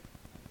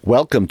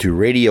Welcome to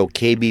Radio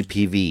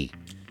KBPV,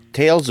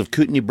 Tales of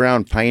Kootenai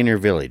Brown Pioneer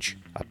Village,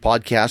 a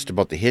podcast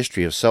about the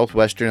history of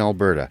southwestern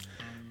Alberta,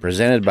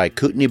 presented by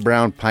Kootenai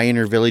Brown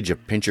Pioneer Village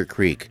of Pincher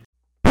Creek.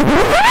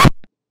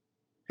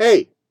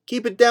 Hey,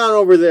 keep it down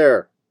over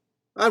there.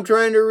 I'm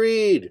trying to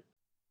read.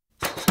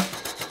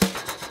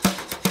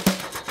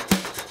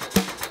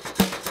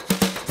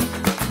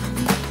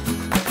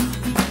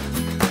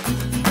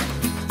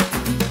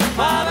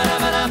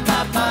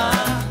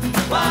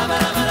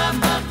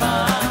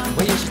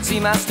 Well, you should see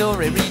my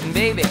story reading,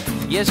 baby.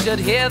 You should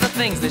hear the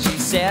things that she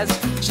says.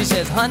 She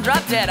says, "Hun,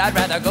 drop dead. I'd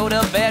rather go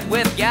to bed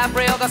with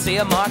Gabriel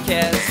Garcia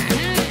Marquez.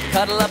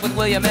 Cuddle up with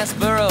William S.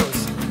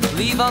 Burroughs.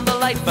 Leave on the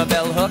light for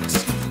bell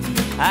hooks.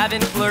 I've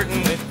been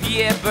flirting with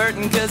Pierre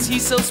Burton 'cause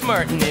he's so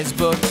smart in his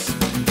books.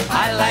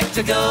 I like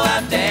to go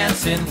out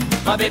dancing.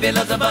 My baby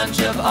loves a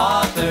bunch of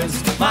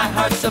authors. My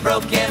heart's so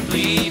broke and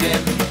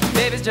bleeding.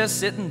 Baby's just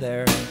sitting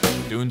there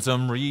doing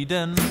some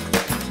reading."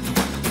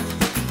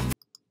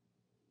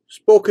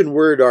 Spoken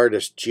word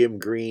artist Jim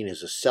Green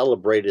is a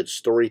celebrated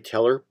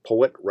storyteller,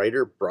 poet,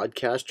 writer,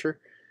 broadcaster,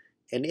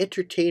 and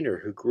entertainer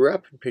who grew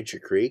up in Pincher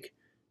Creek,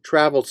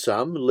 traveled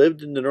some,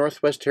 lived in the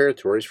Northwest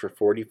Territories for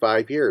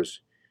 45 years.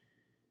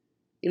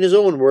 In his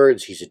own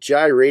words, he's a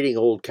gyrating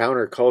old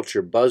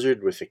counterculture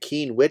buzzard with a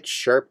keen wit,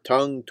 sharp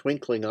tongue,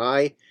 twinkling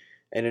eye,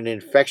 and an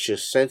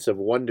infectious sense of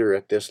wonder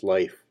at this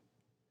life.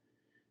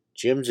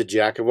 Jim's a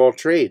jack of all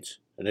trades,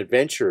 an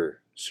adventurer,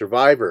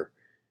 survivor,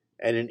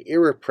 and an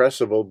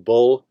irrepressible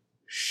bull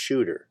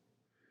shooter.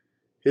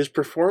 His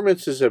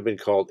performances have been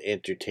called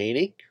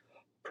entertaining,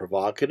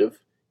 provocative,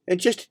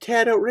 and just a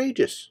tad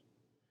outrageous.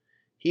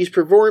 He's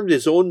performed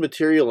his own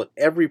material in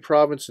every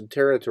province and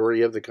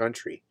territory of the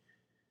country.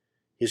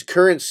 His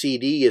current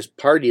CD is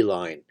Party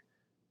Line,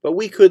 but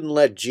we couldn't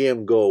let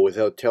Jim go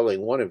without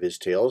telling one of his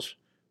tales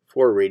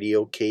for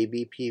Radio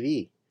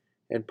KBPV.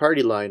 And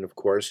Party Line, of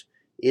course,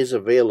 is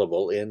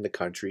available in the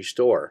country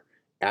store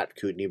at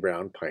Kootenai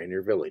Brown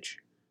Pioneer Village.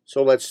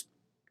 So let's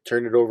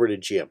turn it over to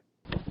Jim.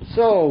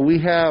 So we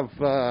have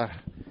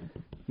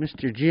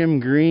Mr. Jim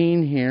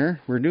Green here.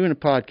 We're doing a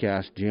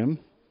podcast, Jim.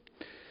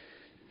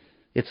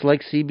 It's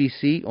like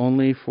CBC,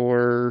 only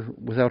for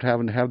without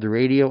having to have the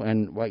radio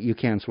and what you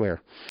can't swear.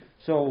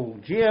 So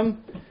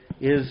Jim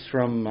is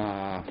from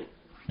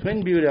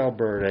Twin Butte,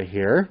 Alberta.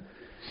 Here,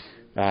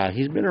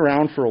 he's been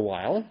around for a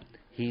while.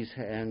 He's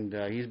been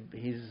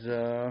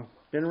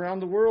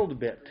around the world a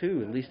bit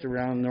too, at least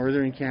around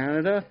northern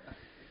Canada.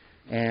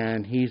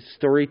 And he's a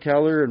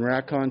storyteller and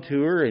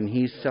raconteur, and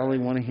he's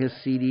selling one of his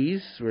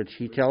CDs, which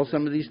he tells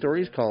some of these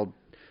stories, called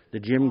the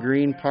Jim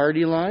Green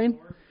Party Line.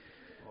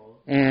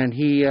 And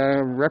he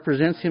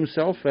represents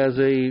himself as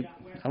a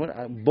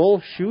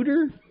bull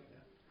shooter?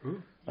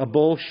 A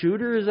bull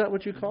shooter, is that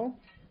what you call?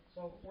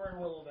 So we're in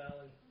Willow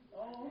Valley.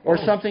 Or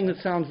something that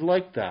sounds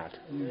like that.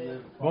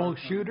 Bull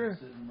shooter?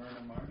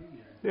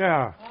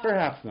 Yeah.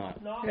 Perhaps not.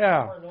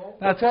 Yeah.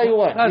 I'll tell you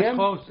what, That's Jim,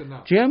 close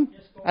enough. Jim,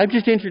 I've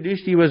just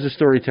introduced you as a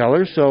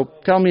storyteller, so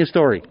tell me a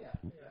story.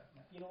 You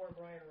know where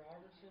Brian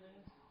Robertson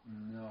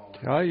is?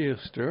 Tell you a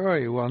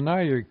story. Well, now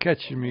you're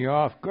catching me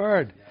off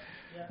guard.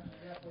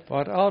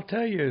 But I'll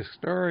tell you a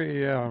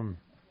story.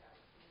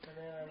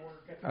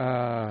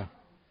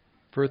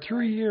 For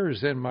 3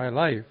 years in my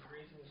life,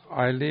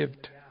 I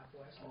lived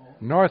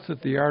north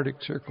of the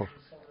Arctic Circle.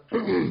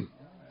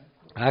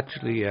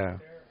 Actually,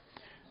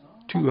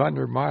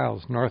 200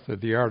 miles north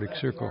of the Arctic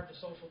Circle.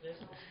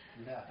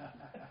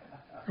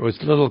 It was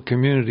a little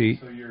community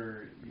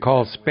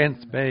called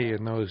Spence Bay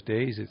in those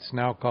days. It's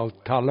now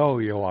called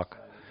Taloyoak.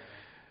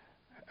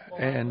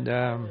 And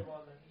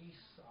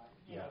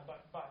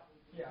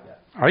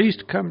I used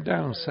to come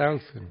down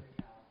south and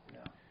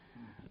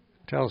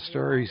tell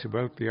stories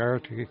about the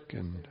Arctic,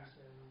 and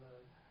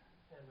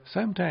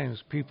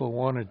sometimes people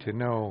wanted to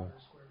know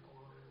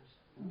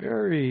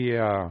very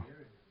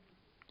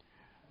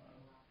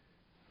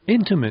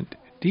intimate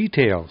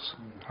details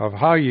of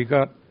how you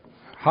got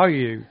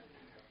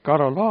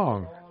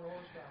along.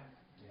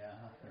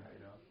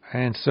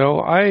 And so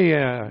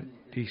I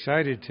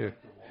decided to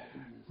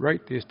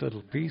write this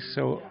little piece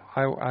so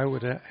I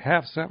would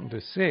have something to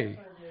say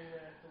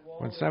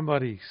when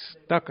somebody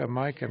stuck a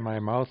mic in my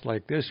mouth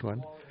like this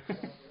one.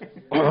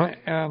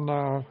 And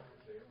I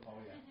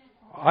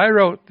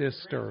wrote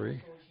this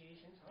story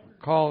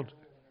called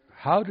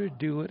How to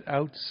Do It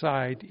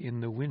Outside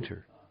in the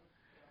Winter,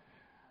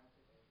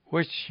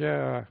 which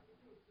a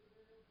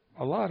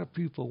lot of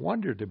people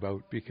wondered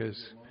about,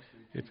 because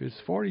if it's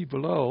 40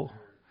 below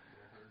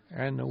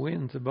and the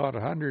wind's about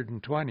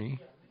 120,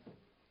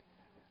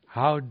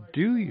 how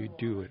do you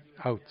do it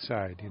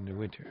outside in the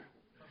winter?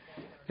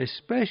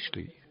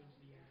 Especially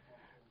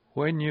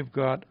when you've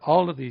got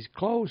all of these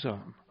clothes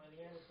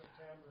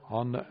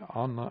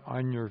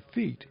on your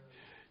feet.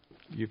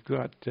 You've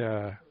got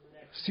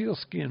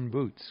sealskin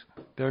boots.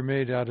 They're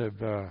made out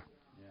of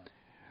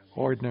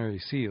ordinary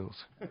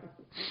seals.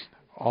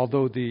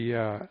 Although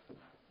the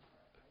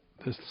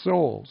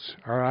soles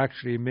are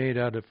actually made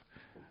out of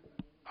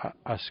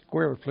a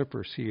square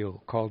flipper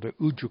seal called a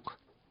ujuk.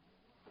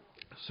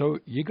 So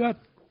you got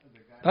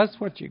That's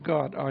what you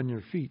got on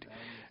your feet.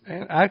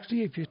 And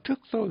actually, if you took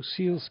those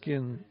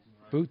sealskin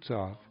boots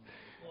off,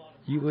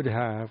 you would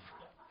have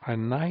a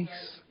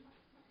nice,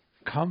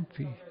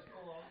 comfy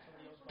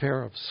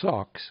pair of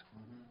socks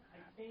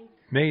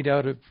made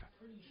out of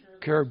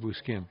caribou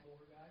skin,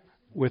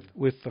 with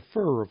the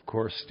fur, of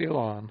course, still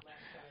on.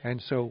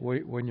 And so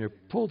when you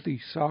pulled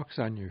these socks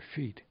on your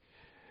feet,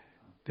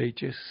 they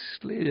just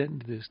slid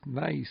into this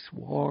nice,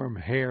 warm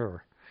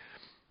hair.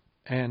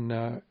 And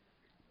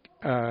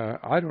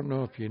I don't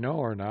know if you know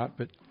or not,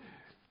 but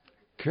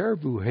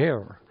caribou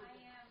hair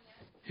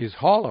is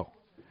hollow.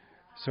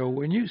 So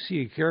when you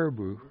see a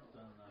caribou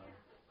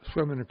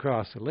swimming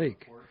across the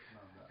lake,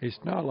 it's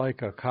not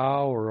like a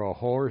cow or a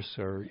horse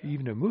or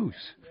even a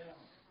moose.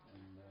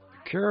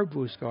 The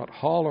caribou's got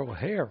hollow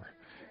hair,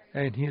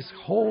 and his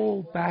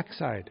whole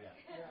backside,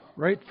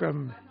 right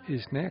from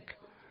his neck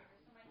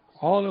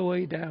all the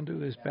way down to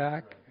his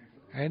back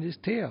and his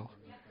tail,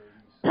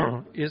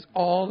 is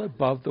all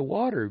above the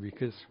water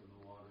because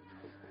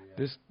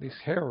this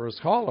hair is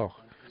hollow.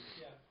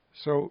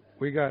 So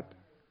we got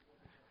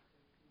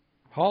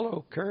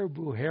hollow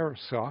caribou hair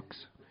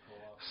socks,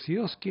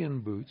 sealskin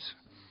boots,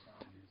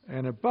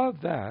 and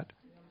above that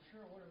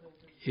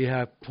you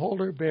have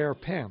polar bear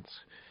pants.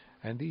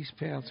 And these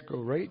pants go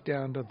right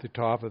down to the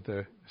top of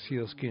the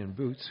sealskin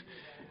boots,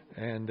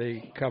 and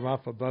they come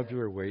up above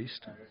your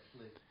waist.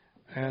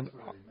 And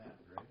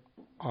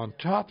on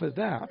top of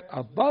that,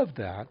 above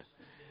that,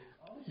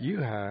 you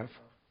have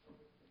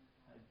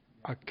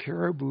a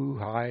caribou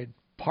hide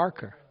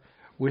parka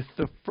with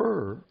the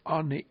fur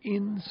on the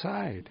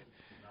inside.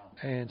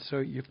 And so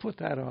you put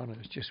that on, and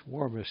it's just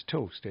warm as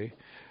toast, eh?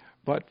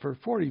 But for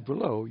 40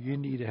 below, you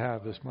need to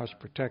have as much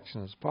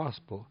protection as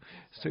possible.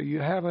 So you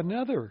have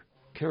another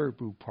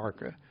caribou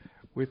parka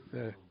with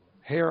the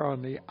hair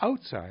on the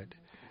outside,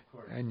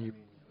 and you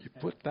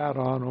put that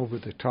on over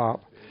the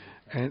top,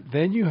 and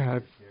then you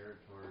have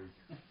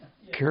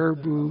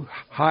caribou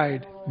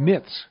hide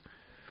mitts,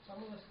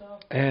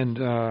 and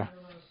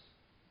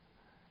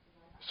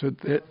so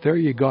there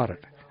you got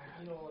it.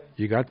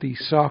 You got these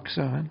socks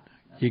on,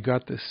 you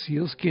got the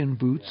sealskin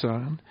boots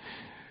on,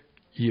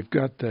 you've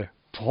got the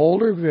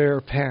polar bear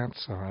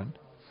pants on,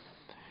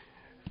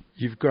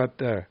 you've got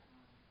the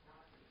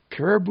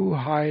caribou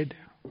hide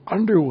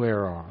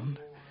underwear on,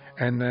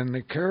 and then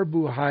the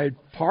caribou hide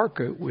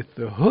parka with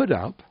the hood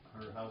up,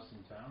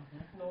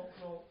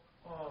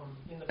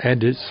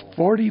 and it's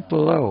 40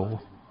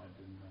 below,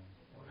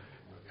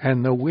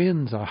 and the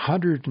wind's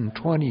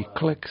 120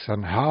 clicks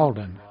and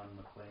howling,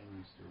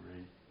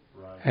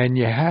 and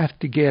you have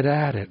to get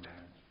at it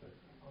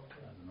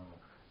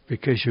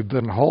because you've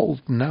been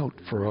holding out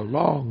for a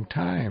long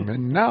time,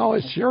 and now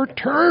it's your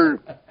turn,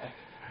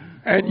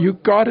 and you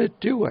got to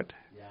do it.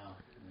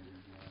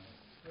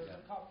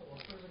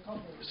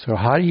 So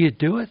how do you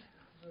do it?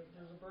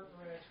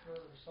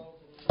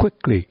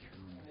 Quickly.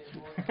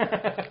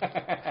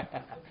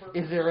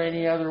 Is there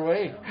any other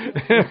way?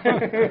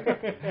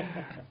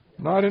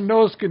 Not in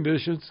those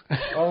conditions.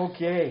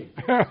 Okay.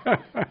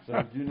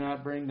 So do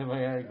not bring the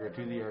Viagra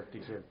to the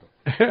Arctic Circle.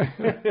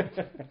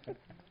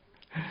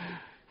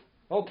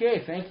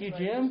 Okay, thank you,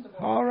 Jim.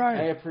 All right.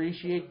 I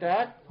appreciate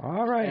that.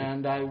 All right.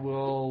 And I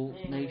will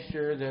make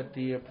sure that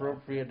the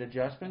appropriate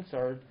adjustments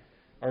are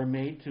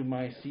made to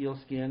my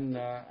sealskin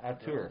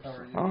tour.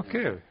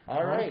 Okay.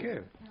 All right. Okay.